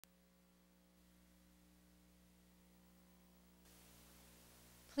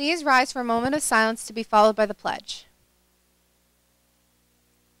Please rise for a moment of silence to be followed by the pledge.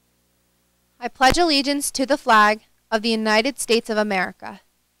 I pledge allegiance to the flag of the United States of America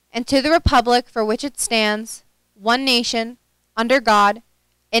and to the republic for which it stands, one nation, under God,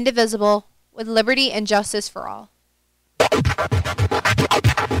 indivisible, with liberty and justice for all.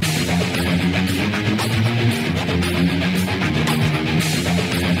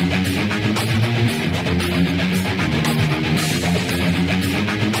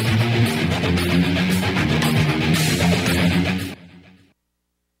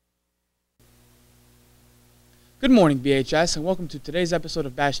 Good morning, BHS, and welcome to today's episode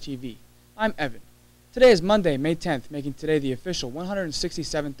of Bash TV. I'm Evan. Today is Monday, May 10th, making today the official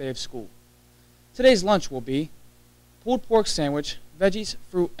 167th day of school. Today's lunch will be pulled pork sandwich, veggies,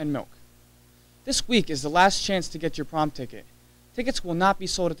 fruit, and milk. This week is the last chance to get your prom ticket. Tickets will not be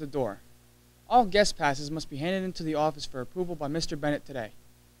sold at the door. All guest passes must be handed into the office for approval by Mr. Bennett today.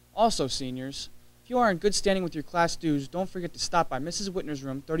 Also, seniors, if you are in good standing with your class dues, don't forget to stop by Mrs. Whitner's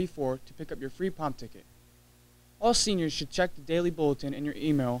room 34 to pick up your free prom ticket. All seniors should check the daily bulletin in your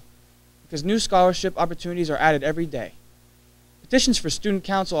email because new scholarship opportunities are added every day. Petitions for student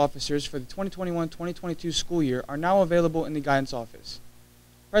council officers for the 2021-2022 school year are now available in the guidance office.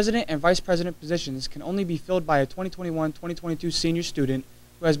 President and vice president positions can only be filled by a 2021-2022 senior student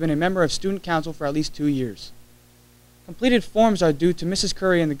who has been a member of student council for at least 2 years. Completed forms are due to Mrs.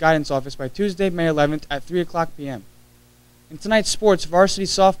 Curry in the guidance office by Tuesday, May 11th at 3 o'clock p.m. In tonight's sports, varsity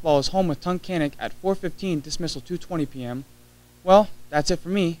softball is home with Tunkhannock at 4:15, dismissal 2:20 p.m. Well, that's it for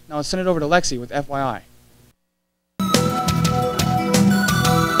me. Now let's send it over to Lexi with FYI.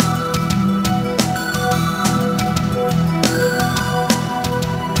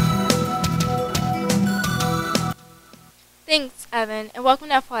 Thanks, Evan, and welcome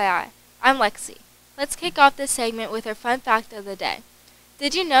to FYI. I'm Lexi. Let's kick off this segment with our fun fact of the day.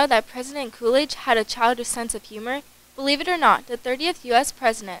 Did you know that President Coolidge had a childish sense of humor? Believe it or not, the 30th U.S.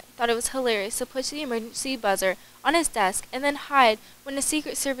 President thought it was hilarious to push the emergency buzzer on his desk and then hide when the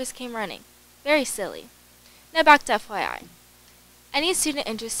Secret Service came running. Very silly. Now back to FYI. Any student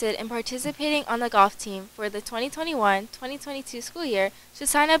interested in participating on the golf team for the 2021-2022 school year should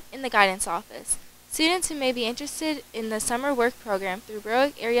sign up in the guidance office. Students who may be interested in the summer work program through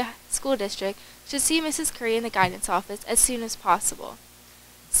Berwick Area School District should see Mrs. Curry in the guidance office as soon as possible.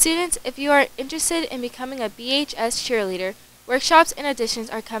 Students, if you are interested in becoming a BHS cheerleader, workshops and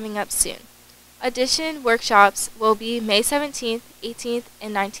auditions are coming up soon. Audition workshops will be May 17th, 18th,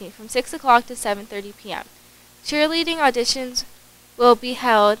 and 19th from 6 o'clock to 7:30 p.m. Cheerleading auditions will be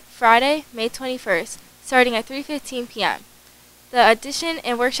held Friday, May 21st, starting at 3:15 p.m. The audition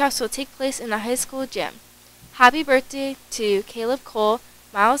and workshops will take place in the high school gym. Happy birthday to Caleb Cole,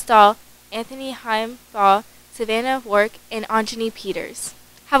 Miles Dahl, Anthony Heimbaugh, Savannah Wark, and Anjani Peters.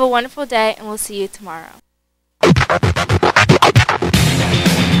 Have a wonderful day, and we'll see you tomorrow.